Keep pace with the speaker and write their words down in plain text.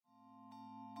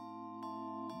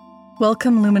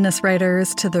Welcome, Luminous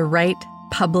Writers, to the Write,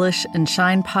 Publish, and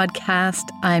Shine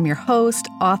podcast. I am your host,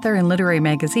 author, and literary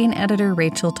magazine editor,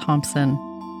 Rachel Thompson.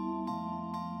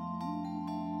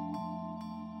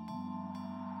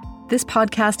 This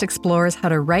podcast explores how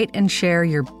to write and share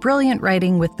your brilliant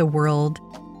writing with the world.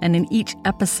 And in each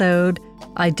episode,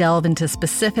 I delve into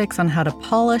specifics on how to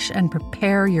polish and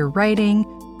prepare your writing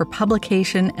for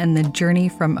publication and the journey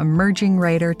from emerging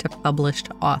writer to published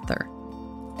author.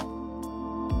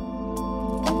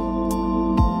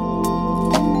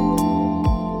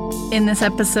 In this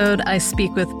episode, I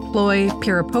speak with Ploy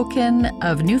Pirapokin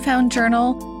of Newfound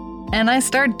Journal, and I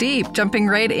start deep, jumping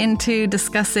right into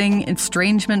discussing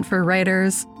estrangement for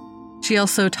writers. She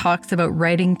also talks about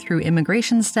writing through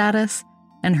immigration status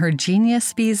and her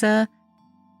genius visa.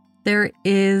 There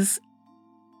is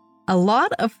a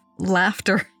lot of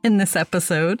laughter in this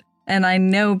episode, and I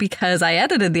know because I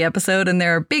edited the episode and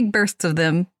there are big bursts of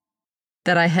them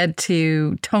that I had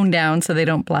to tone down so they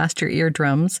don't blast your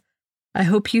eardrums. I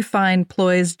hope you find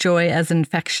Ploy's joy as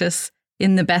infectious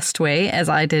in the best way as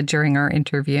I did during our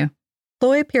interview.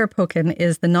 Ploy Pirapokin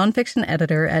is the nonfiction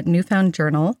editor at Newfound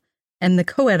Journal and the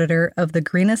co-editor of The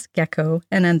Greenest Gecko,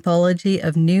 an anthology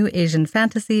of new Asian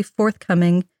fantasy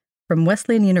forthcoming from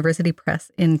Wesleyan University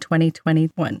Press in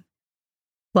 2021.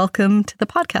 Welcome to the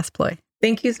podcast, Ploy.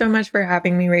 Thank you so much for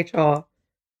having me, Rachel.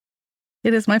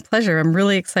 It is my pleasure. I'm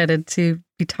really excited to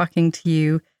be talking to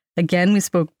you. Again, we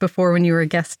spoke before when you were a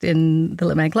guest in the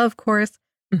Lit Mag Love course.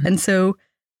 Mm-hmm. And so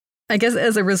I guess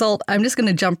as a result, I'm just going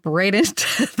to jump right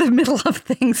into the middle of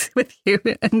things with you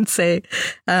and say,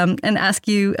 and ask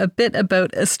you a bit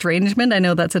about estrangement. I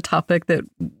know that's a topic that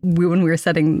when we were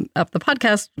setting up the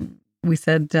podcast, we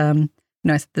said, I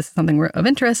said, this is something of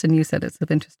interest, and you said it's of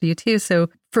interest to you too. So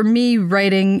for me,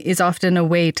 writing is often a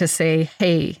way to say,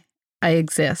 hey, I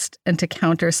exist, and to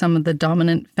counter some of the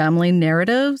dominant family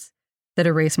narratives that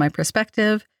erase my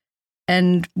perspective.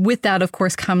 And with that, of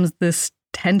course, comes this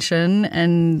tension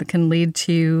and can lead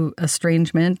to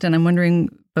estrangement. And I'm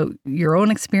wondering about your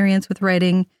own experience with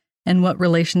writing and what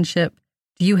relationship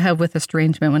do you have with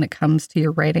estrangement when it comes to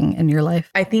your writing and your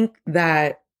life? I think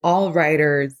that all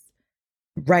writers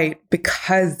write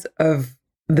because of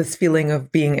this feeling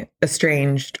of being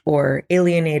estranged or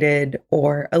alienated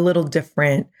or a little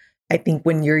different. I think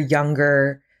when you're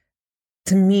younger,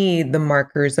 to me, the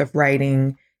markers of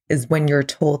writing is when you're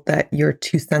told that you're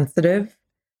too sensitive,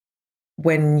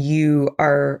 when you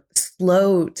are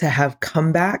slow to have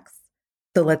comebacks.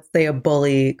 So let's say a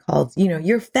bully calls,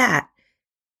 you're fat.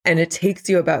 And it takes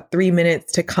you about 3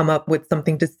 minutes to come up with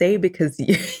something to say because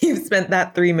you've spent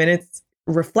that 3 minutes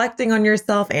reflecting on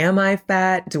yourself. Am I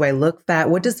fat? Do I look fat?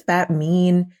 What does fat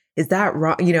mean? Is that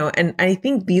wrong? And I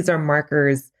think these are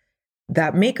markers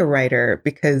that make a writer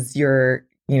because you're,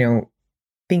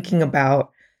 thinking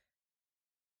about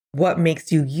what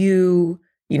makes you,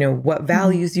 what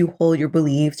values you hold, your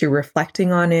beliefs, you're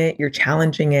reflecting on it, you're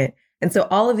challenging it. And so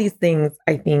all of these things,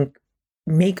 I think,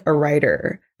 make a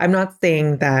writer. I'm not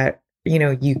saying that,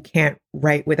 you can't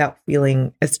write without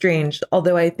feeling estranged,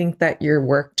 although I think that your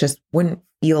work just wouldn't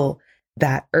feel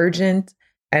that urgent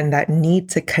and that need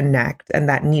to connect and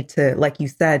that need to, like you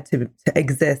said, to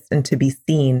exist and to be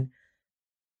seen.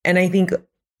 And I think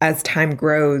as time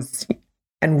grows,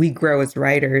 and we grow as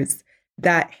writers,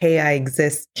 that, hey, I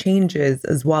exist changes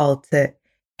as well to,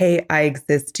 hey, I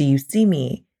exist, do you see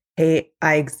me? Hey,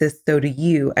 I exist, so do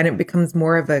you. And it becomes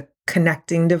more of a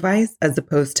connecting device as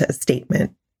opposed to a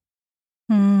statement.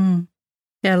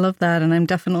 Yeah, I love that. And I'm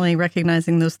definitely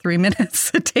recognizing those 3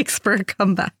 minutes it takes for a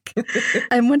comeback.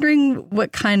 I'm wondering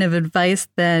what kind of advice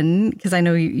then, because I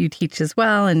know you teach as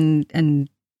well, and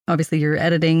obviously you're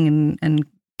editing and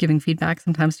giving feedback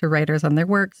sometimes to writers on their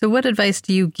work. So what advice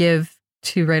do you give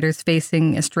to writers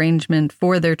facing estrangement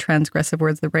for their transgressive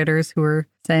words, the writers who are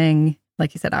saying,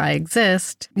 like you said, I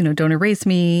exist, don't erase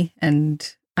me,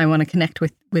 and I want to connect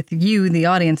with you, the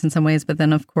audience, in some ways. But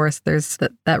then, of course, there's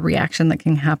that reaction that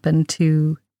can happen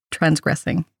to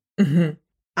transgressing. Mm-hmm.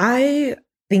 I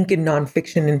think in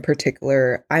nonfiction in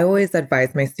particular, I always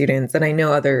advise my students, and I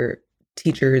know other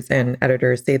teachers and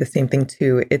editors say the same thing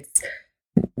too, it's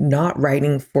not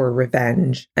writing for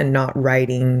revenge and not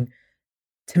writing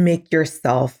to make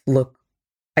yourself look,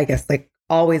 I guess, like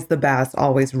always the best,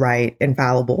 always right,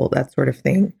 infallible, that sort of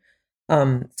thing.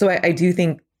 So I do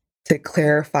think, to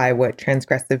clarify what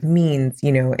transgressive means,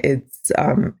 it's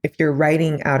if you're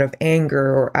writing out of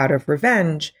anger or out of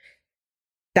revenge,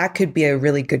 that could be a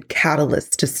really good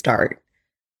catalyst to start.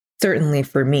 Certainly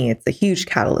for me, it's a huge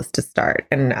catalyst to start.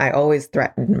 And I always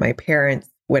threatened my parents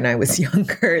when I was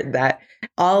younger that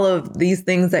all of these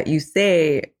things that you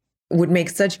say would make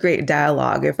such great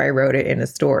dialogue if I wrote it in a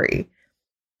story.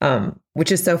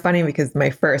 Which is so funny because my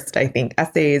first, I think,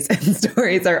 essays and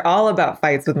stories are all about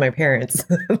fights with my parents.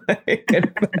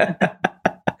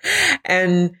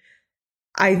 And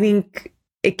I think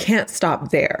it can't stop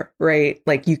there, right?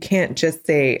 Like you can't just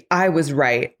say, I was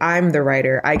right. I'm the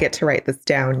writer. I get to write this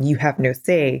down. You have no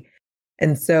say.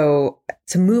 And so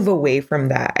to move away from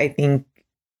that, I think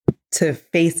to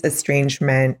face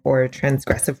estrangement or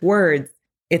transgressive words,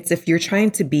 it's if you're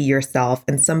trying to be yourself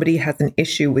and somebody has an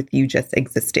issue with you just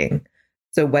existing.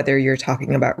 So whether you're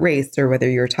talking about race or whether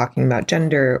you're talking about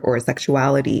gender or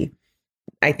sexuality,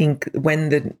 I think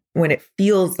when it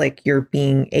feels like you're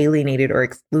being alienated or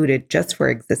excluded just for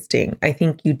existing, I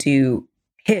think you do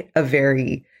hit a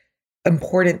very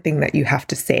important thing that you have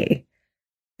to say.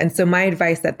 And so my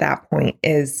advice at that point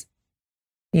is,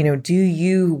 do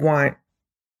you want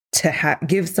to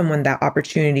give someone that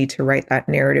opportunity to write that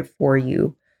narrative for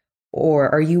you? Or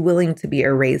are you willing to be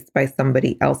erased by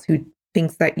somebody else who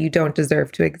thinks that you don't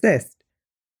deserve to exist?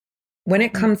 When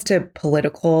it comes to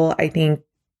political, I think,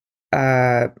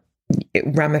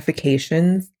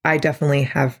 ramifications, I definitely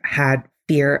have had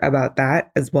fear about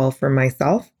that as well for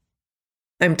myself.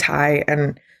 I'm Thai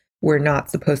and we're not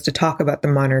supposed to talk about the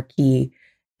monarchy.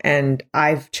 And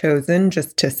I've chosen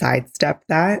just to sidestep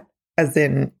that, as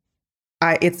in,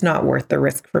 it's not worth the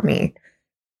risk for me.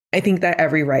 I think that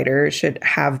every writer should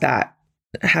have that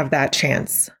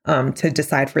chance to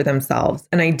decide for themselves.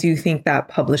 And I do think that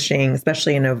publishing,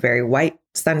 especially in a very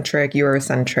white-centric,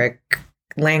 Eurocentric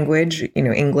language,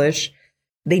 English,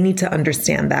 they need to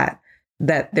understand that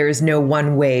there's no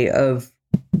one way of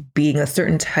being a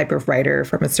certain type of writer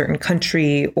from a certain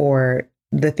country, or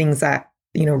the things that,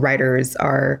 writers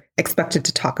are expected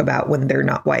to talk about when they're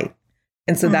not white.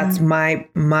 And so that's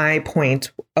my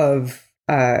point of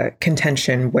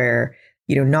contention, where,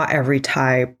 not every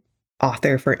Thai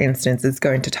author, for instance, is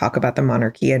going to talk about the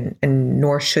monarchy, and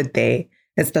nor should they,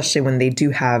 especially when they do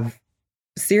have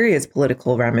serious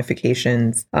political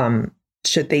ramifications.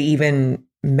 Should they even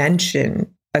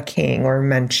mention a king or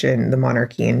mention the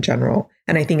monarchy in general?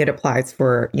 And I think it applies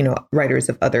for, writers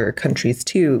of other countries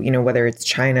too, whether it's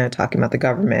China talking about the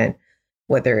government,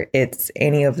 whether it's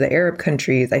any of the Arab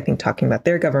countries, I think talking about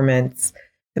their governments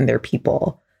and their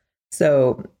people.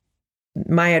 So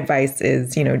my advice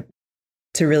is,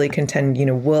 to really contend,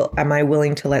 am I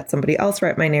willing to let somebody else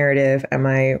write my narrative? Am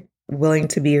I willing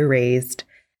to be erased?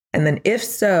 And then if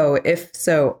so,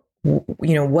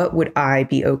 what would I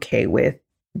be okay with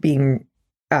being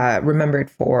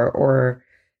remembered for, or,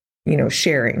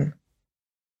 sharing?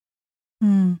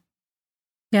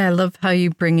 Yeah, I love how you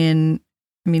bring in,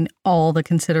 all the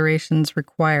considerations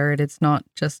required. It's not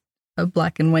just a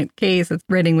black and white case. It's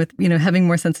writing with, having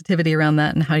more sensitivity around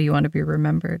that and how you want to be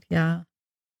remembered. Yeah.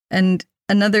 And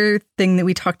another thing that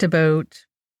we talked about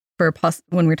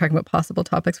when we were talking about possible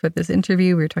topics for this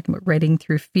interview, we were talking about writing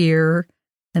through fear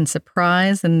and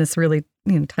surprise. And this really,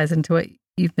 ties into what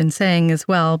you've been saying as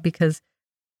well, because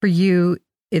for you,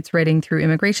 it's writing through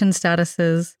immigration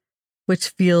statuses, which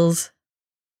feels,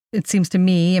 it seems to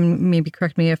me, and maybe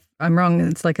correct me if I'm wrong,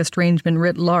 it's like estrangement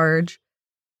writ large.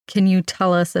 Can you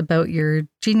tell us about your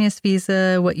Genius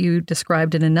visa, what you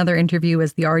described in another interview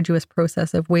as the arduous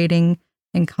process of waiting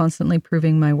and constantly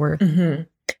proving my worth? Mm-hmm.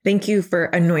 Thank you for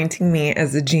anointing me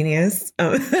as a genius.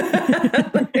 I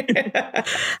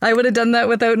would have done that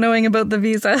without knowing about the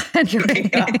visa.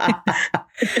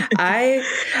 I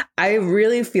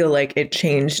really feel like it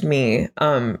changed me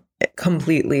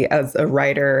completely as a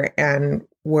writer, and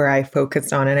where I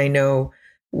focused on. And I know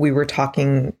we were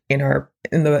talking in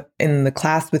the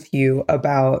class with you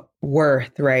about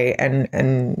worth, right?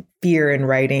 And fear in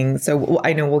writing. So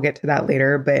I know we'll get to that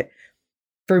later, but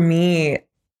for me,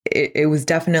 it was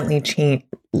definitely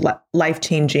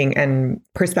life-changing and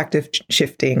perspective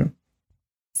shifting.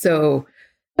 So,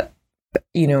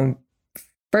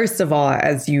 first of all,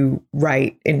 as you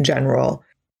write in general,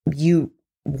 you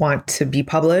want to be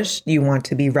published, you want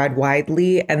to be read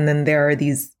widely. And then there are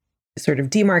these sort of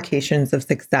demarcations of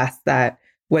success that,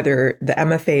 whether the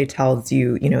MFA tells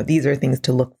you, these are things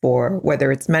to look for,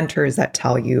 whether it's mentors that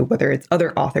tell you, whether it's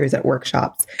other authors at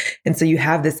workshops. And so you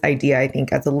have this idea, I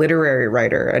think, as a literary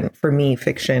writer, and for me,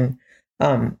 fiction,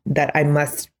 that I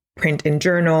must print in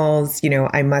journals,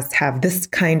 I must have this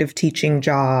kind of teaching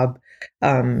job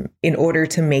in order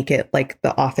to make it like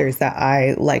the authors that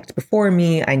I liked before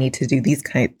me. I need to do these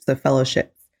kinds of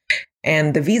fellowships.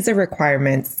 And the visa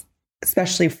requirements,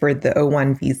 especially for the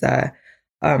O1 visa,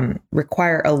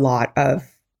 require a lot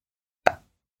of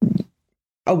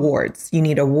awards. You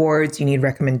need awards, you need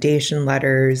recommendation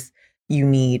letters, You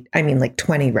need, I mean, like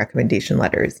 20 recommendation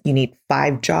letters. You need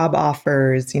 5 job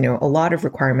offers, a lot of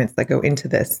requirements that go into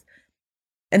this.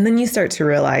 And then you start to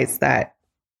realize that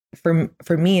for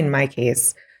me, in my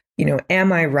case,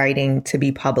 am I writing to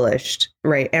be published,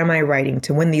 right? Am I writing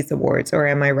to win these awards, or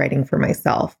am I writing for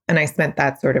myself? And I spent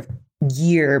that sort of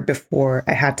year before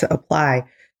I had to apply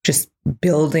just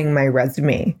building my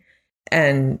resume.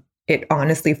 And it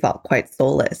honestly felt quite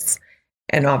soulless.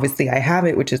 And obviously I have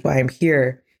it, which is why I'm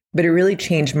here. But it really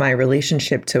changed my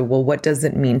relationship to, well, what does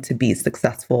it mean to be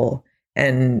successful?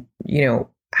 And,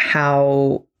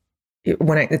 how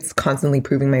it's constantly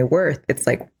proving my worth, it's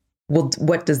like, well,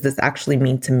 what does this actually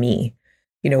mean to me?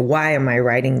 Why am I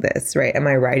writing this, right? Am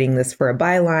I writing this for a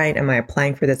byline? Am I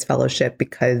applying for this fellowship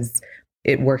because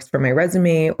it works for my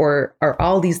resume? Or are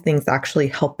all these things actually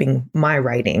helping my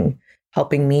writing,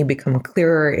 helping me become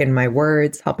clearer in my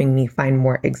words, helping me find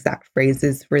more exact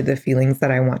phrases for the feelings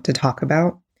that I want to talk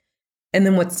about? And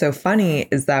then what's so funny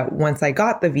is that once I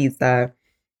got the visa,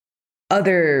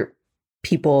 other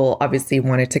people obviously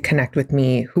wanted to connect with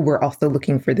me who were also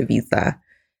looking for the visa.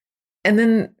 And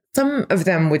then some of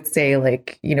them would say,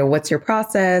 like, what's your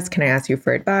process? Can I ask you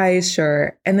for advice?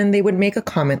 Sure. And then they would make a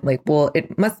comment like, well,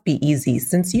 it must be easy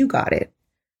since you got it.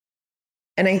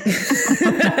 And I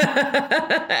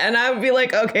and I would be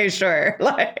like, okay, sure.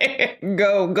 Like,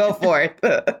 go for it.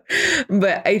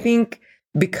 But I think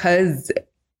because,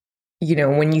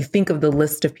 when you think of the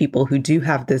list of people who do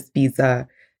have this visa,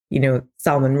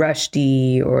 Salman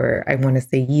Rushdie, or I want to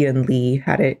say Ian Lee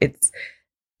had it.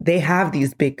 They have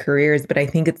these big careers, but I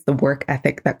think it's the work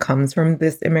ethic that comes from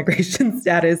this immigration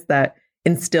status that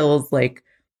instills, like,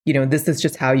 this is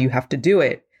just how you have to do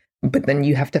it. But then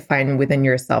you have to find within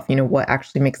yourself, what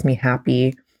actually makes me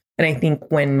happy. And I think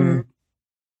when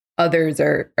others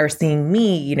are seeing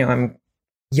me, I'm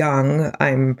young,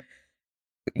 I'm,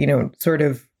 sort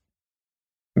of,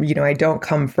 I don't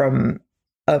come from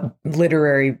a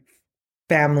literary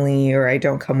family, or I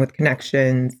don't come with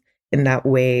connections in that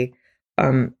way.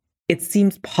 It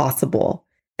seems possible.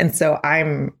 And so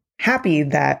I'm happy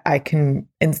that I can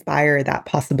inspire that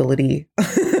possibility.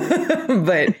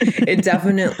 But it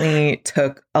definitely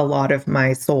took a lot of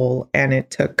my soul, and it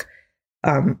took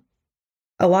a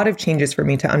lot of changes for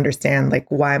me to understand, like,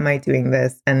 why am I doing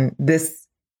this? And this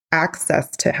access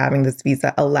to having this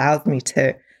visa allows me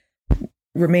to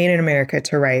remain in America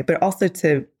to write, but also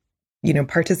to,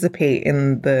 participate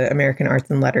in the American arts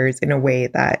and letters in a way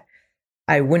that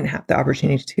I wouldn't have the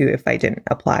opportunity to if I didn't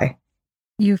apply.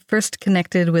 You first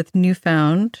connected with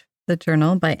Newfound, the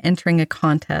journal, by entering a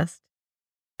contest,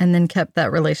 and then kept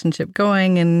that relationship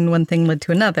going, and one thing led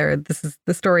to another. This is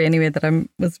the story, anyway, that I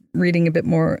was reading a bit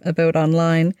more about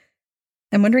online.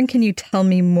 I'm wondering, can you tell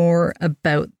me more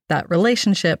about that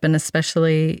relationship, and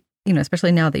especially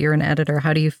now that you're an editor,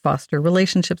 how do you foster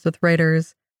relationships with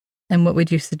writers, and what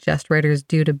would you suggest writers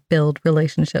do to build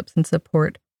relationships and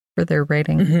support for their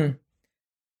writing? Mm-hmm.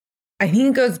 I think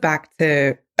it goes back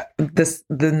to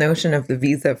the notion of the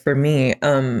visa for me.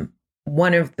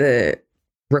 One of the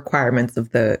requirements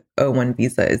of the O1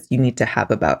 visa is you need to have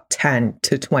about 10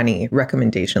 to 20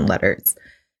 recommendation letters.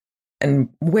 And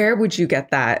where would you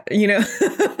get that?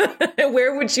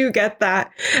 Where would you get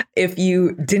that if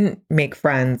you didn't make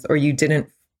friends, or you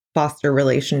didn't foster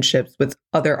relationships with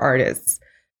other artists?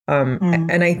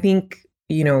 And I think,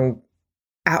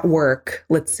 at work,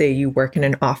 let's say you work in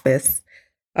an office,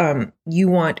 you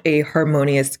want a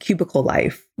harmonious cubicle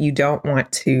life. You don't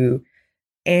want to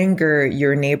anger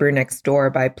your neighbor next door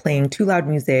by playing too loud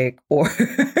music, or,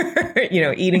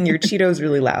 eating your Cheetos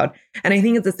really loud. And I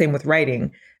think it's the same with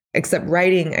writing, except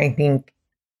writing, I think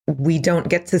we don't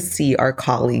get to see our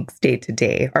colleagues day to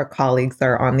day. Our colleagues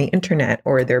are on the internet,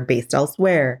 or they're based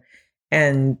elsewhere.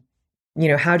 And,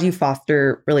 how do you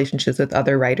foster relationships with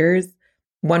other writers?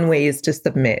 One way is to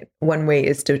submit. One way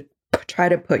is to try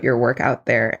to put your work out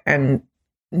there, and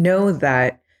know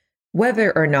that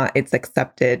whether or not it's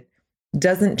accepted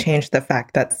doesn't change the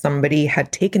fact that somebody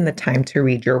had taken the time to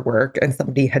read your work, and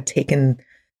somebody had taken,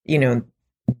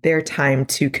 their time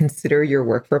to consider your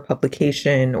work for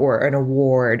publication or an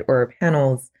award or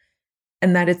panels,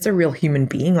 and that it's a real human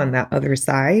being on that other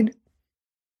side.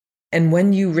 And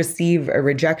when you receive a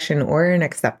rejection or an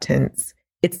acceptance,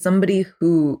 it's somebody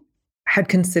who had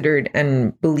considered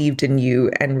and believed in you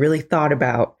and really thought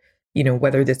about,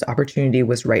 whether this opportunity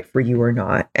was right for you or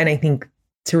not. And I think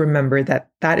to remember that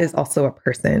that is also a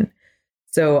person.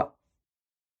 So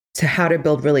to how to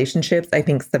build relationships, I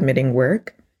think submitting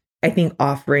work, I think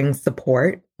offering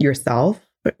support yourself,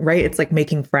 right? It's like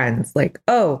making friends, like,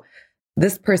 oh,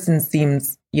 this person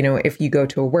seems, if you go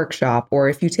to a workshop or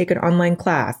if you take an online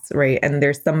class, right, and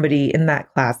there's somebody in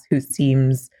that class who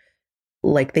seems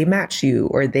like they match you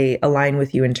or they align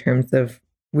with you in terms of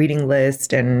reading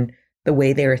list and the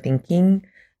way they are thinking,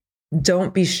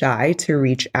 don't be shy to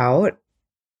reach out.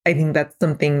 I think that's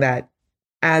something that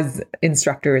as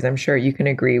instructors, I'm sure you can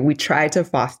agree, we try to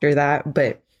foster that,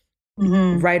 but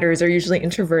writers are usually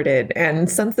introverted and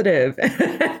sensitive.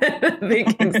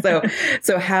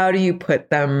 So how do you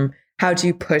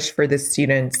push for the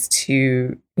students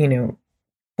to,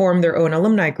 form their own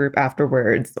alumni group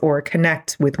afterwards or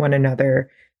connect with one another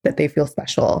that they feel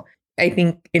special? I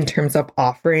think in terms of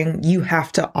offering, you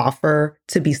have to offer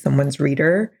to be someone's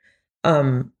reader.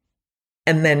 And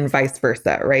then vice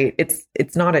versa, right?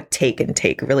 It's not a take and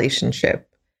take relationship.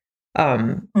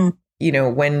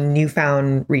 When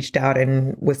Newfound reached out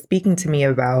and was speaking to me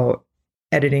about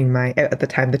editing at the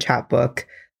time, the chapbook,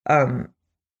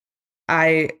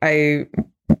 I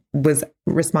was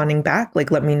responding back,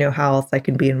 like, let me know how else I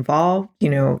can be involved,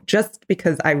 just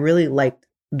because I really liked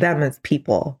them as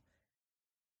people.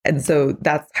 And so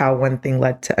that's how one thing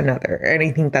led to another. And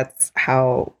I think that's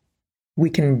how we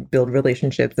can build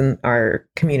relationships in our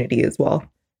community as well.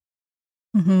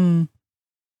 Mm-hmm.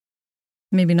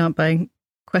 Maybe not by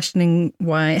questioning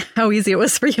how easy it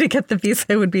was for you to get the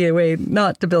visa would be a way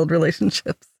not to build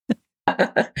relationships.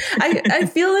 I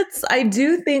feel I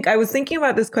do think, I was thinking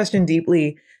about this question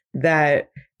deeply,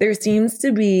 that there seems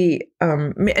to be,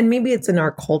 and maybe it's in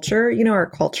our culture, our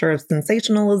culture of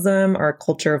sensationalism, our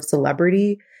culture of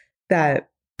celebrity, that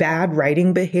bad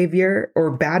writing behavior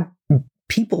or bad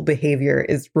people behavior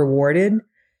is rewarded.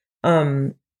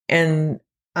 And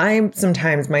I'm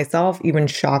sometimes myself even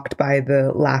shocked by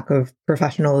the lack of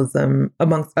professionalism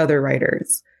amongst other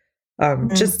writers,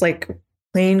 just like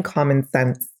plain common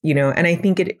sense, and I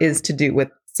think it is to do with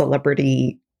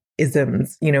celebrity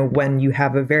isms, when you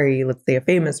have a very, let's say, a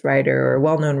famous writer or a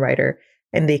well-known writer,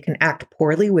 and they can act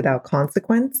poorly without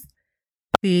consequence.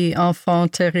 The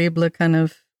enfant terrible kind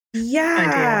of idea,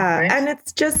 right? And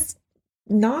it's just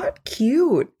not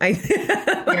cute.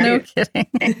 No kidding.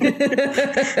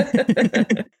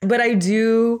 But I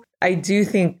do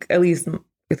think, at least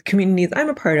with communities I'm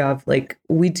a part of, like,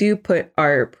 we do put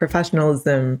our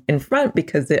professionalism in front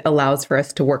because it allows for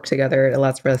us to work together. It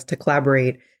allows for us to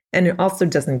collaborate. And it also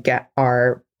doesn't get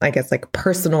our, I guess, like,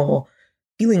 personal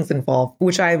feelings involved,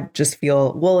 which I just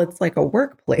feel, well, it's like a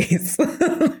workplace.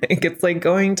 Like, it's like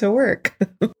going to work.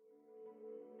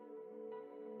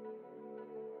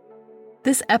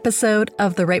 This episode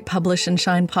of the Write, Publish, and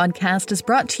Shine podcast is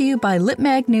brought to you by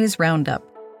LitMag News Roundup.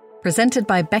 Presented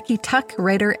by Becky Tuck,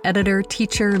 writer, editor,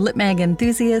 teacher, LitMag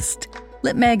enthusiast,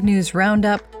 LitMag News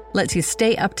Roundup lets you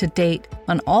stay up to date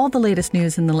on all the latest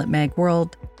news in the LitMag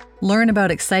world, learn about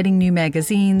exciting new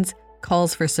magazines,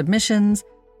 calls for submissions,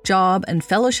 job and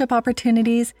fellowship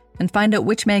opportunities, and find out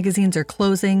which magazines are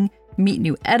closing, meet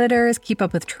new editors, keep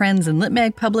up with trends in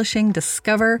LitMag publishing,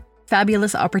 discover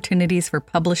fabulous opportunities for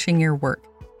publishing your work.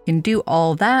 You can do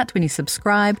all that when you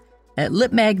subscribe at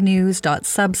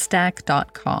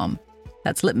litmagnews.substack.com.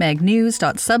 That's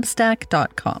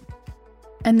litmagnews.substack.com.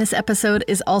 And this episode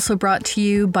is also brought to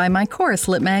you by my course,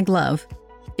 LitMag Love.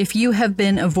 If you have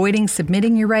been avoiding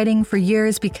submitting your writing for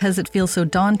years because it feels so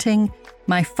daunting,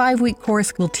 my 5-week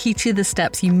course will teach you the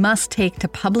steps you must take to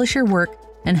publish your work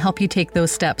and help you take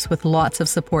those steps with lots of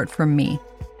support from me.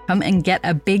 Come and get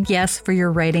a big yes for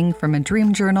your writing from a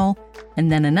dream journal,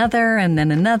 and then another, and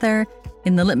then another.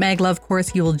 In the LitMag Love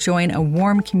course, you will join a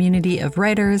warm community of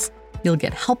writers. You'll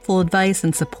get helpful advice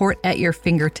and support at your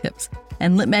fingertips.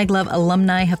 And LitMag Love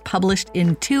alumni have published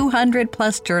in 200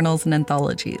 plus journals and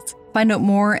anthologies. Find out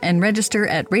more and register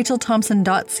at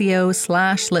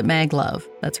rachelthompson.co/litmaglove.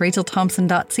 That's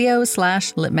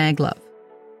rachelthompson.co/litmaglove.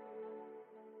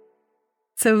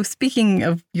 So speaking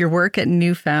of your work at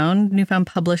Newfound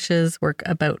publishes work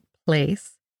about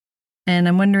place. And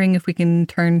I'm wondering if we can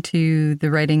turn to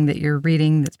the writing that you're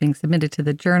reading that's being submitted to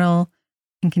the journal.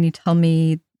 And can you tell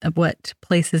me what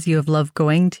places you have loved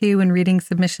going to and reading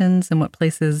submissions, and what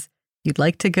places you'd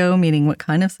like to go, meaning what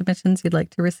kind of submissions you'd like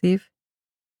to receive?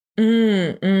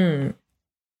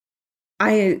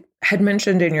 I had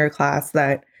mentioned in your class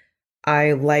that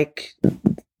I like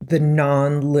the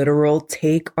non-literal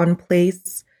take on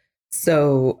place.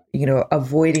 So,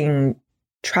 avoiding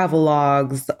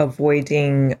travelogues,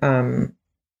 avoiding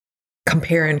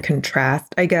compare and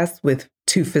contrast, I guess, with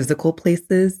two physical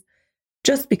places,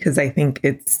 just because I think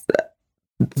it's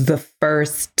the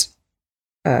first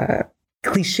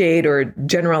cliched or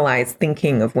generalized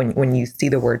thinking of when you see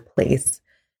the word place.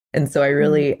 And so I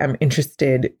really am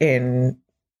interested in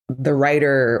the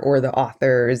writer or the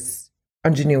author's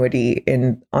ingenuity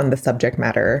on the subject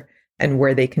matter and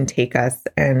where they can take us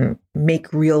and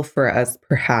make real for us,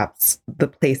 perhaps, the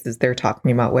places they're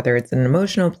talking about, whether it's an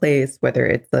emotional place, whether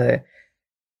it's a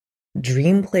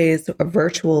dream place, a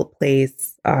virtual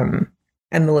place, and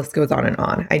the list goes on and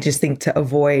on. I just think to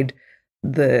avoid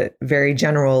the very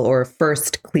general or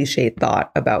first cliched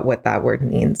thought about what that word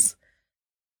means.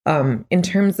 In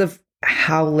terms of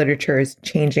how literature is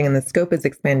changing and the scope is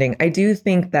expanding, I do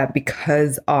think that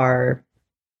because our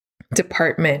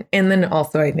department, and then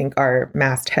also I think our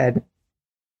masthead,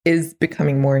 is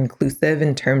becoming more inclusive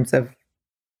in terms of,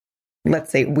 let's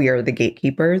say, we are the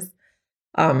gatekeepers,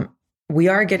 we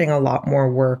are getting a lot more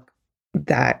work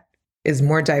that is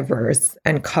more diverse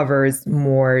and covers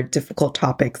more difficult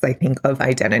topics, I think, of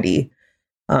identity.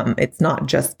 It's not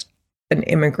just an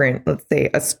immigrant, let's say,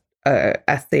 a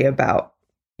essay about,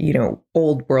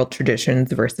 old world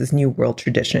traditions versus new world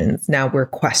traditions. Now we're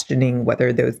questioning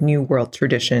whether those new world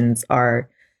traditions are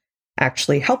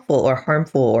actually helpful or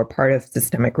harmful or part of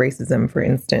systemic racism, for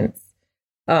instance.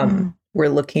 We're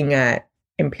looking at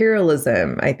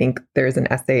imperialism. I think there's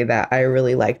an essay that I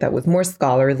really like that was more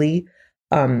scholarly,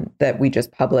 that we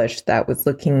just published, that was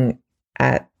looking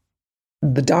at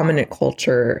the dominant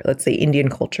culture, let's say Indian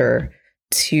culture,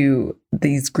 to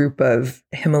these group of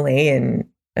Himalayan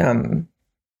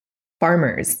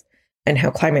farmers, and how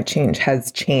climate change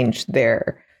has changed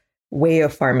their way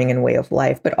of farming and way of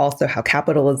life, but also how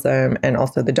capitalism and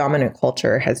also the dominant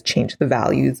culture has changed the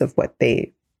values of what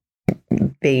they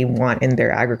want in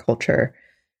their agriculture.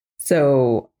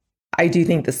 So I do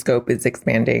think the scope is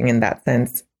expanding in that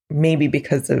sense, maybe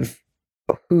because of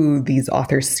who these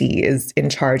authors see is in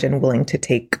charge and willing to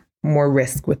take more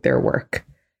risk with their work.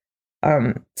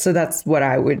 So that's what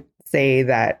I would say,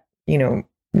 that,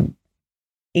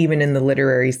 even in the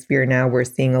literary sphere now, we're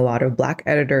seeing a lot of Black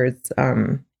editors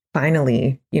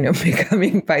finally,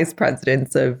 becoming vice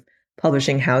presidents of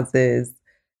publishing houses,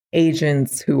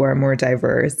 agents who are more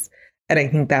diverse. And I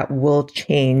think that will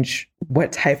change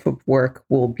what type of work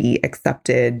will be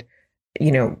accepted,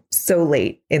 so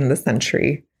late in the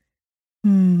century.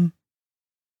 And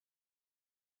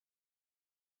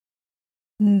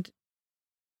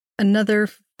another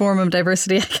form of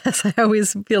diversity, I guess I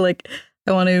always feel like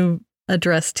I want to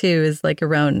address too, is like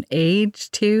around age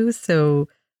too. So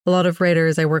a lot of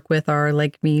writers I work with are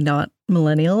like me, not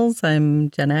millennials. I'm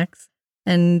Gen X.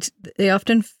 And they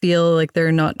often feel like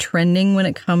they're not trending when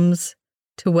it comes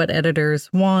to what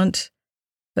editors want.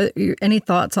 Any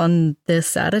thoughts on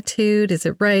this attitude? Is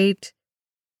it right?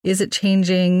 Is it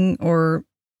changing? Or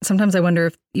sometimes I wonder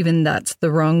if even that's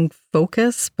the wrong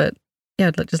focus. But yeah,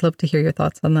 I'd just love to hear your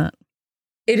thoughts on that.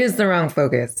 It is the wrong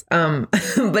focus.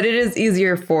 But it is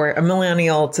easier for a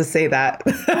millennial to say that,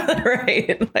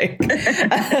 right?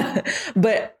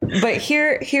 But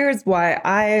here's why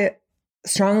I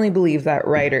strongly believe that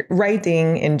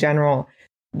writing in general,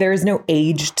 there is no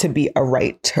age to be a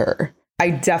writer. I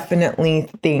definitely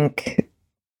think,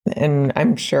 and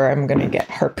I'm sure I'm going to get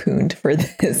harpooned for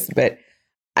this, but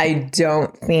I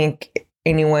don't think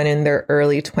anyone in their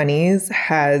early 20s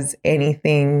has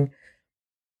anything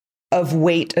of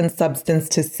weight and substance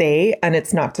to say. And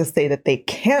it's not to say that they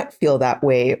can't feel that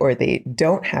way or they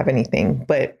don't have anything,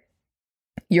 but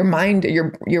your mind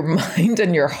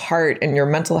and your heart and your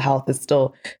mental health is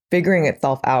still figuring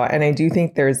itself out. And I do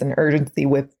think there's an urgency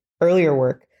with earlier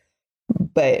work,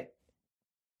 but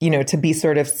to be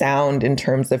sort of sound in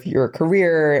terms of your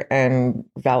career and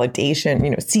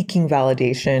validation, seeking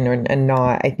validation and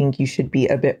not, I think you should be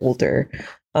a bit older,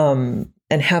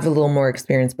 and have a little more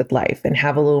experience with life and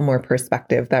have a little more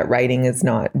perspective that writing is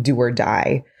not do or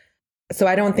die. So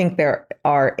I don't think there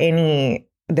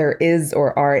is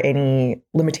or are any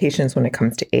limitations when it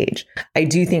comes to age. I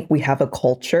do think we have a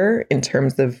culture in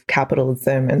terms of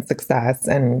capitalism and success,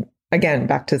 and again,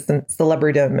 back to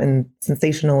celebridom and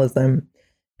sensationalism,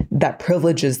 that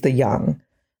privileges the young.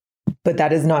 But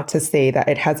that is not to say that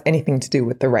it has anything to do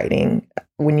with the writing.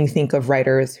 When you think of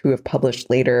writers who have published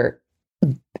later,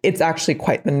 it's actually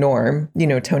quite the norm.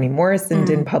 Toni Morrison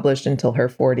didn't publish until her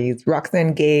 40s.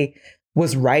 Roxane Gay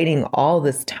was writing all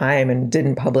this time and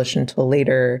didn't publish until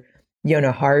later.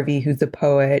 Yona Harvey, who's a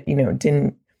poet,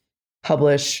 didn't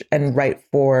publish and write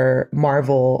for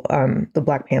Marvel, the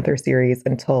Black Panther series,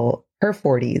 until her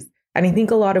 40s. And I think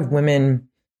a lot of women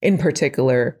in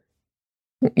particular,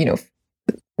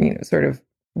 sort of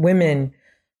women,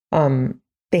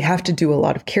 they have to do a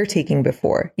lot of caretaking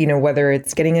before, whether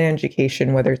it's getting an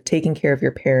education, whether it's taking care of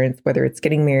your parents, whether it's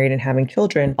getting married and having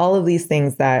children, all of these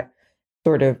things that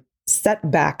sort of set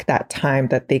back that time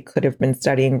that they could have been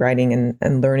studying writing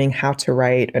and learning how to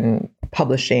write and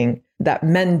publishing, that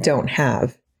men don't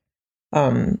have.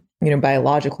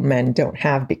 biological men don't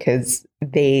have, because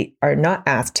they are not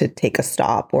asked to take a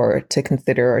stop or to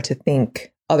consider or to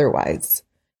think otherwise.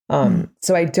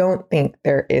 So I don't think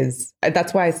there is,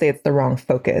 that's why I say it's the wrong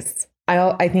focus.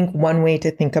 I think one way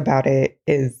to think about it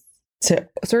is to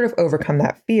sort of overcome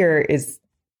that fear is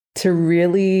to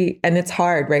really, and it's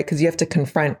hard, right? Because you have to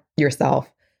confront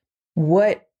yourself.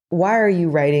 Why are you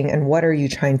writing and what are you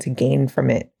trying to gain from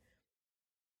it?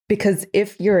 Because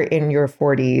if you're in your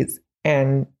 40s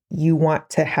and you want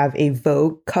to have a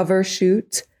Vogue cover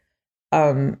shoot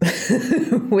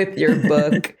with your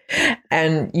book,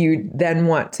 and you then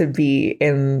want to be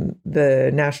in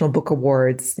the National Book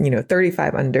Awards,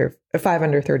 35 under 5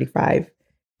 under 35,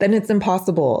 then it's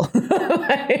impossible.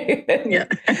 Yeah.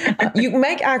 You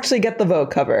might actually get the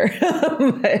Vogue cover,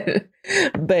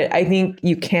 but I think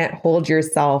you can't hold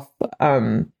yourself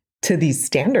to these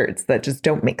standards that just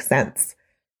don't make sense.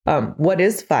 What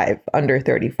is 5 under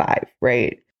 35,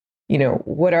 right?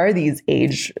 What are these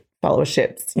age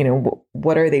fellowships?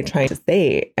 What are they trying to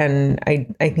say? And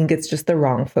I think it's just the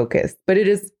wrong focus, but it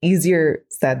is easier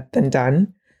said than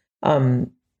done.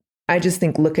 I just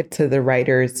think look to the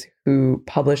writers who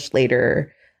publish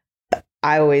later.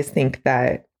 I always think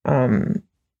that,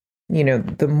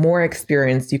 the more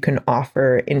experience you can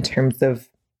offer in terms of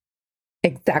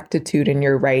exactitude in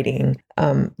your writing,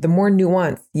 the more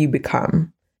nuanced you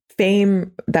become.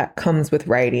 Fame that comes with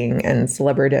writing and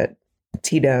celebrityism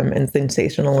and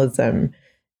sensationalism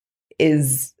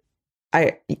is,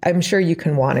 I'm sure you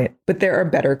can want it, but there are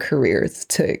better careers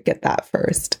to get that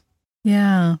first.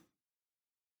 Yeah.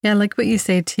 Yeah, I like what you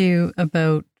say too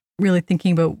about really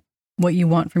thinking about what you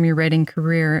want from your writing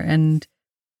career. And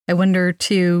I wonder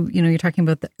too, you're talking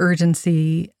about the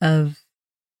urgency of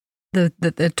the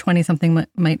 20-something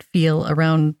might feel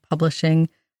around publishing.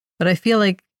 But I feel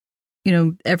like,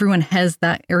 everyone has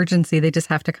that urgency. They just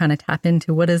have to kind of tap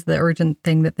into what is the urgent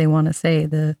thing that they want to say,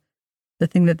 the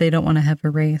thing that they don't want to have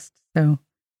erased. So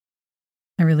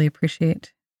I really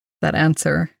appreciate that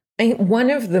answer.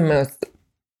 One of the most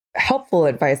helpful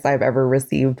advice I've ever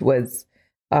received was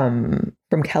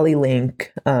from Kelly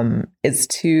Link, is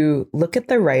to look at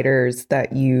the writers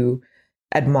that you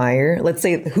admire. Let's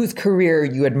say whose career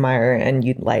you admire and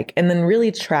you'd like, and then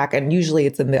really track. And usually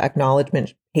it's in the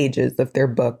acknowledgement pages of their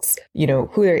books,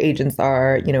 who their agents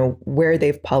are, where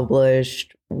they've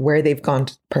published, where they've gone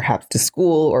to, perhaps to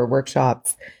school or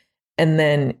workshops. And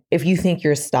then if you think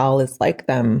your style is like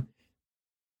them,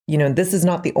 this is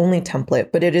not the only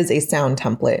template, but it is a sound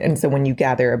template. And so when you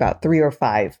gather about 3 or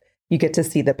 5, you get to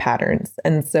see the patterns.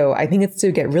 And so I think it's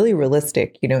to get really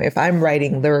realistic. If I'm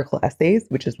writing lyrical essays,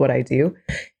 which is what I do,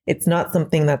 it's not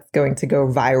something that's going to go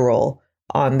viral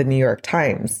on the New York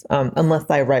Times, unless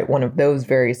I write one of those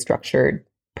very structured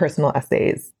personal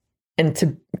essays. And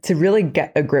to really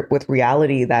get a grip with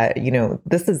reality that,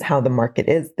 this is how the market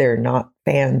is. They're not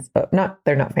fans, but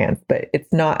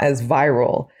it's not as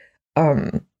viral.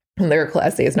 Lyrical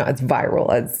essay is not as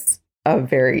viral as a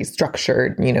very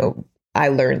structured, I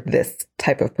learned this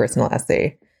type of personal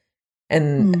essay,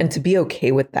 and to be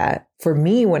okay with that. For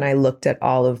me, when I looked at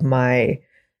all of my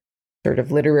sort of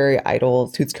literary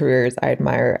idols whose careers I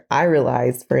admire, I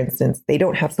realized, for instance, they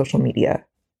don't have social media.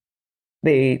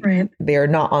 They are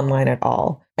not online at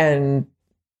all. And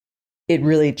it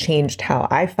really changed how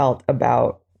I felt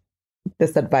about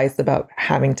this advice about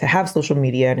having to have social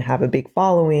media and have a big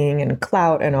following and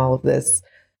clout and all of this.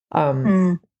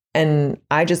 And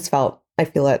I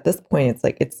feel at this point, it's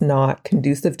like, it's not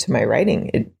conducive to my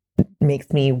writing. It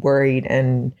makes me worried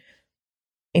and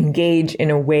engage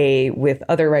in a way with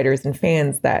other writers and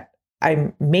fans that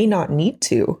I may not need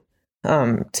to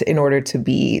in order to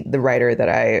be the writer that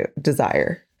I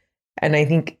desire. And I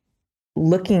think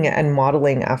looking at and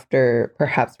modeling after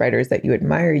perhaps writers that you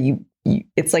admire,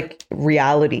 it's like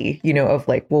reality, of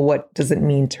like, well, what does it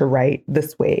mean to write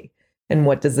this way? And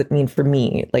what does it mean for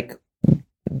me? Like,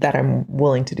 that I'm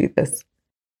willing to do this.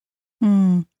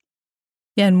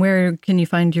 Yeah. And where can you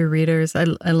find your readers? I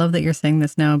love that you're saying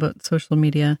this now about social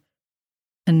media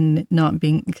and not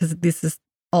being, because this is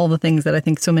all the things that I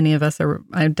think so many of us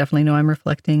I definitely know I'm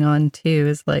reflecting on too,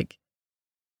 is like,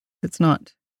 it's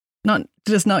not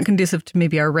just not conducive to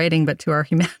maybe our writing, but to our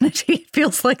humanity. It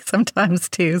feels like sometimes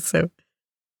too. So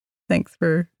thanks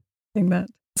for saying that.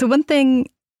 So one thing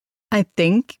I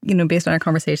think, based on our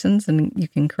conversations, and you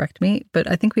can correct me, but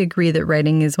I think we agree that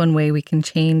writing is one way we can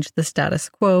change the status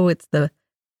quo. It's the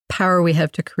power we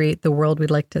have to create the world we'd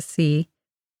like to see.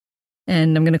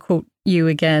 And I'm going to quote you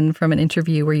again from an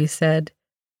interview where you said,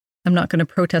 "I'm not going to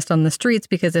protest on the streets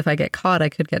because if I get caught, I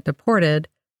could get deported,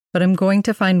 but I'm going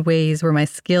to find ways where my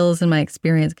skills and my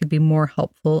experience could be more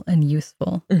helpful and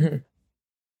useful." Mm-hmm.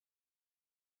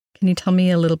 Can you tell me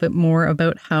a little bit more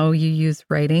about how you use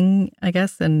writing, I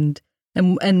guess, and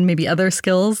maybe other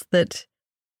skills that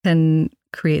can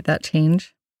create that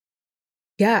change?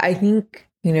 Yeah, I think,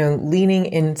 leaning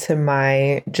into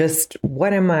my just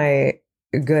what am I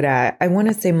good at? I want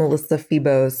to say Melissa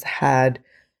Febos had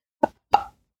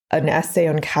an essay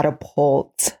on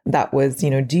Catapult that was,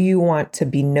 do you want to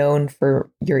be known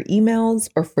for your emails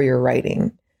or for your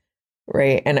writing?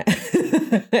 Right. And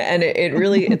and it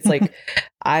really, it's like,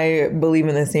 I believe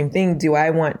in the same thing. Do I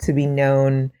want to be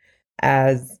known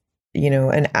as,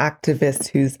 an activist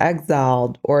who's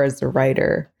exiled or as a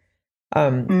writer?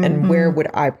 And where would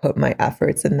I put my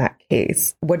efforts in that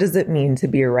case? What does it mean to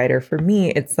be a writer? For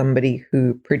me, it's somebody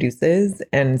who produces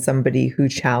and somebody who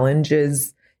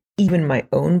challenges even my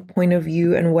own point of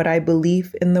view and what I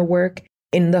believe in the work,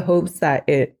 in the hopes that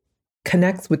it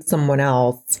connects with someone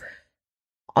else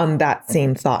on that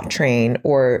same thought train,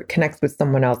 or connects with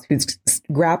someone else who's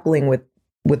grappling with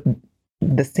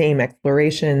the same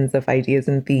explorations of ideas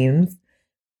and themes.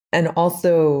 And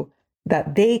also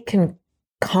that they can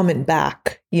comment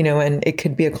back, and it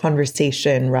could be a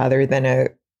conversation rather than a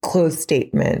closed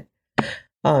statement.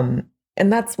 And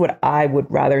that's what I would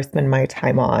rather spend my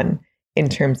time on in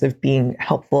terms of being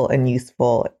helpful and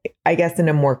useful, I guess, in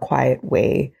a more quiet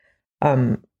way.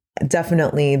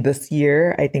 Definitely this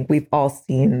year, I think we've all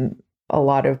seen a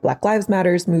lot of Black Lives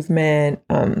Matters movement,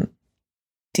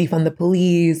 defund the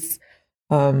police,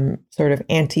 sort of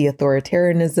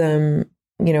anti-authoritarianism,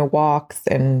 walks,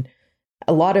 and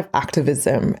a lot of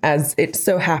activism, as it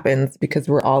so happens, because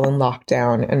we're all in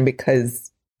lockdown and because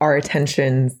our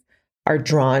attentions are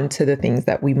drawn to the things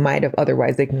that we might have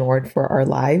otherwise ignored for our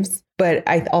lives. But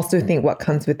I also think what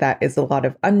comes with that is a lot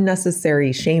of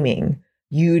unnecessary shaming.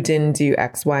 You didn't do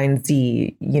X, Y, and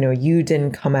Z, you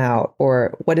didn't come out,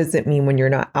 or what does it mean when you're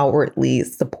not outwardly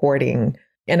supporting?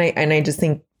 And I just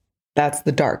think that's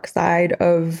the dark side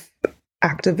of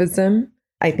activism.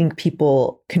 I think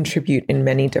people contribute in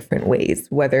many different ways,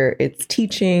 whether it's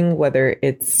teaching, whether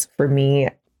it's, for me,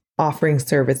 offering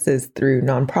services through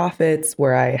nonprofits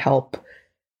where I help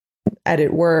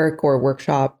edit work or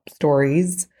workshop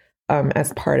stories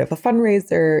as part of a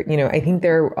fundraiser. I think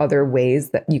there are other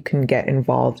ways that you can get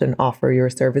involved and offer your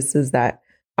services that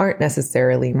aren't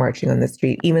necessarily marching on the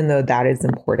street, even though that is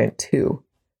important too.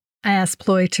 I asked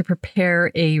Ploy to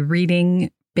prepare a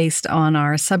reading based on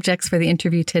our subjects for the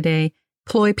interview today.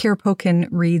 Ploy Pierapoken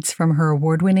reads from her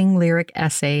award-winning lyric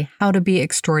essay, How to Be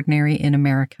Extraordinary in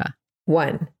America.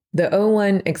 1. The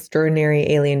O1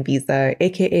 Extraordinary Alien Visa,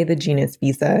 aka the Genius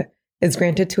Visa, is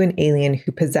granted to an alien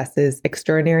who possesses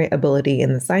extraordinary ability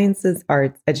in the sciences,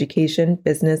 arts, education,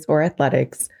 business, or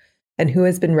athletics, and who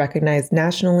has been recognized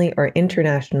nationally or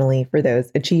internationally for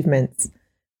those achievements.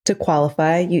 To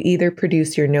qualify, you either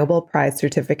produce your Nobel Prize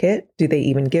certificate, do they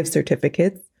even give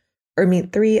certificates, or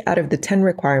meet 3 out of the 10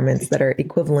 requirements that are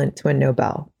equivalent to a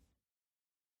Nobel.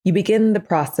 You begin the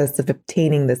process of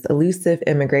obtaining this elusive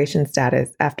immigration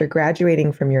status after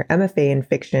graduating from your MFA in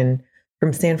fiction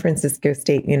from San Francisco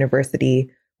State University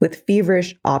with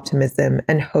feverish optimism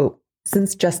and hope,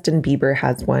 since Justin Bieber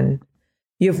has one.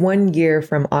 You have 1 year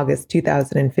from August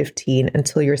 2015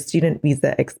 until your student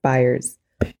visa expires.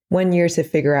 1 year to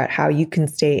figure out how you can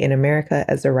stay in America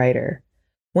as a writer.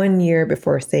 1 year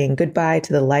before saying goodbye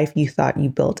to the life you thought you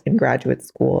built in graduate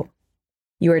school.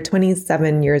 You are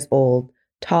 27 years old,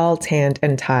 tall, tanned,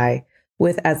 and Thai,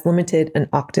 with as limited an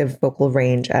octave vocal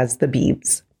range as the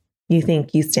Biebs. You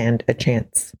think you stand a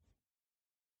chance.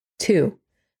 2.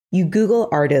 You Google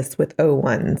artists with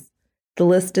O1s. The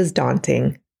list is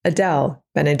daunting. Adele,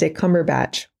 Benedict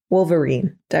Cumberbatch,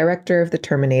 Wolverine, director of The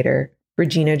Terminator,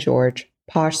 Regina George,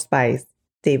 Posh Spice,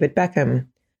 David Beckham,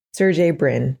 Sergey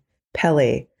Brin,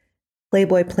 Pele,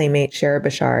 Playboy playmate Shara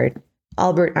Bashard,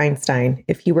 Albert Einstein,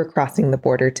 if he were crossing the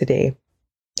border today.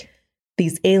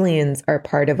 These aliens are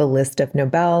part of a list of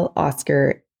Nobel,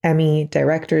 Oscar, Emmy,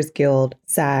 Directors Guild,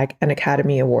 SAG, and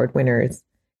Academy Award winners.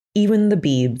 Even the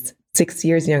Biebs, 6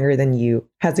 years younger than you,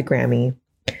 has a Grammy.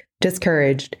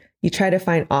 Discouraged, you try to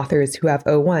find authors who have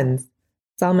O1s.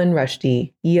 Salman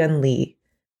Rushdie, Ian Lee,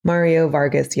 Mario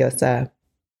Vargas Llosa.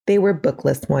 They were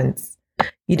bookless once.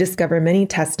 You discover many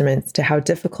testaments to how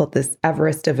difficult this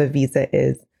Everest of a visa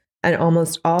is, and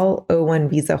almost all O1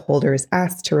 visa holders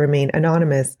ask to remain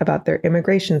anonymous about their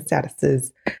immigration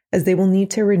statuses, as they will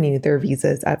need to renew their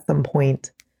visas at some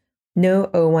point. No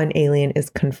O1 alien is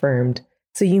confirmed,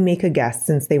 so you make a guess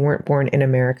since they weren't born in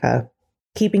America.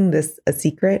 Keeping this a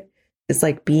secret is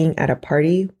like being at a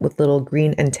party with little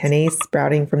green antennae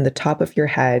sprouting from the top of your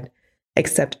head,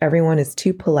 except everyone is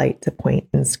too polite to point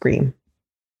and scream.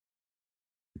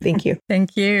 Thank you.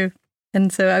 Thank you.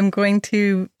 And so I'm going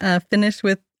to finish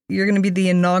with, you're going to be the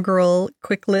inaugural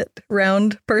Quicklit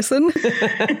round person.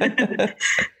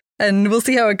 And we'll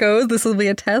see how it goes. This will be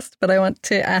a test, but I want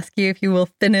to ask you if you will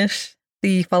finish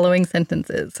the following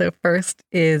sentences. So first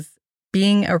is,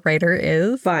 being a writer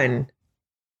is... fun.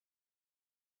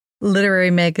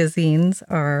 Literary magazines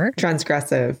are...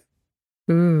 transgressive.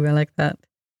 Ooh, I like that.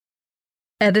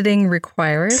 Editing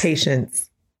requires... patience.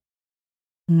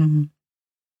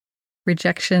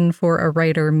 Rejection for a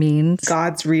writer means...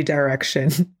 God's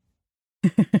redirection.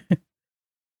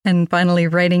 And finally,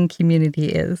 writing community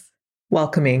is...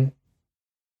 welcoming.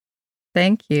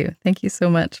 Thank you. Thank you so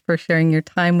much for sharing your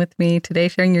time with me today,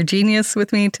 sharing your genius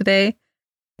with me today,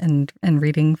 and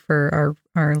reading for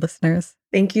our listeners.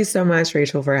 Thank you so much,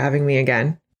 Rachel, for having me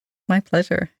again. My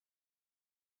pleasure.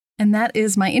 And that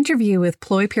is my interview with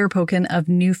Ploy Pierpoken of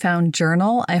New Found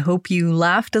Journal. I hope you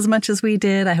laughed as much as we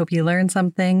did. I hope you learned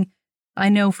something. I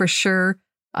know for sure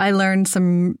I learned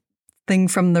something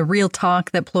from the real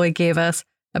talk that Ploy gave us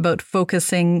about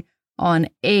focusing on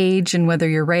age and whether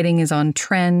your writing is on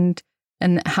trend,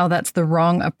 and how that's the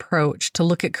wrong approach to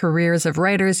look at careers of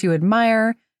writers you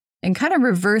admire and kind of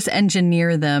reverse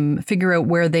engineer them, figure out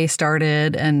where they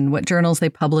started and what journals they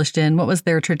published in, what was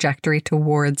their trajectory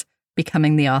towards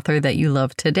becoming the author that you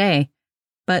love today.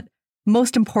 But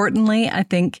most importantly, I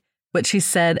think what she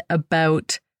said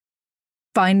about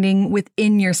finding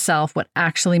within yourself what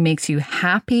actually makes you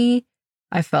happy,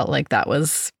 I felt like that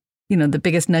was, the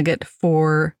biggest nugget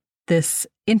for this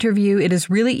interview. It is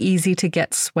really easy to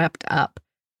get swept up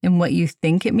in what you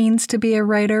think it means to be a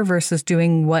writer versus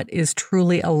doing what is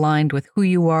truly aligned with who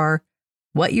you are,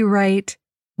 what you write,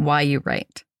 why you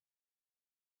write.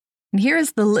 And here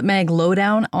is the LitMag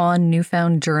lowdown on New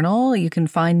Found Journal. You can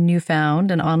find New Found,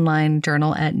 an online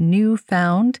journal, at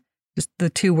newfound, just the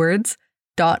 2 words,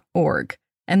 .org.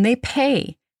 And they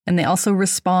pay, and they also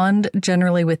respond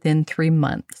generally within 3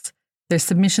 months. Their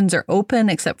submissions are open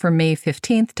except for May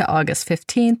 15th to August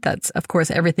 15th. That's, of course,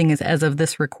 everything is as of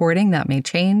this recording. That may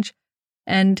change.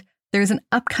 And there's an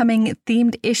upcoming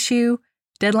themed issue.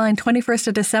 Deadline 21st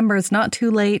of December. It's not too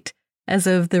late as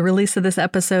of the release of this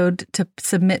episode to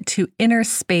submit to Inner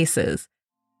Spaces.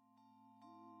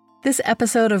 This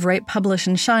episode of Write, Publish,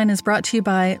 and Shine is brought to you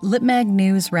by LitMag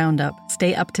News Roundup.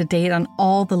 Stay up to date on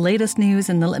all the latest news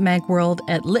in the LitMag world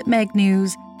at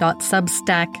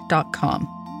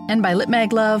litmagnews.substack.com. And by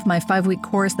LitMag Love, my 5-week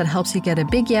course that helps you get a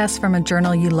big yes from a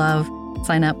journal you love.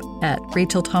 Sign up at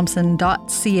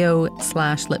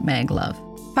rachelthompson.co/litmaglove.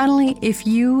 Finally, if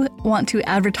you want to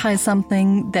advertise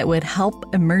something that would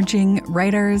help emerging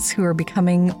writers who are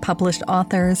becoming published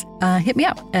authors, hit me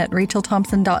up at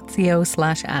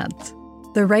rachelthompson.co/ads.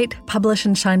 The Write, Publish,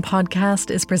 and Shine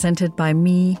podcast is presented by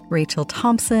me, Rachel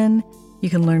Thompson. You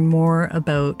can learn more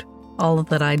about all of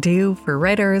that I do for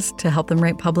writers to help them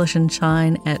write, publish, and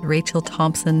shine at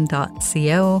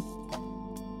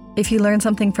rachelthompson.co. If you learned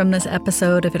something from this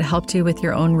episode, if it helped you with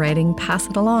your own writing, pass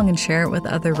it along and share it with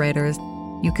other writers.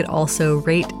 You could also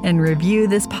rate and review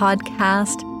this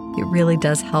podcast. It really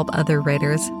does help other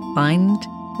writers find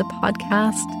the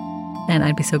podcast, and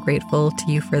I'd be so grateful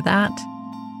to you for that.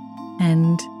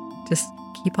 And just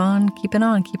keep on keeping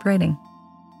on, keep writing.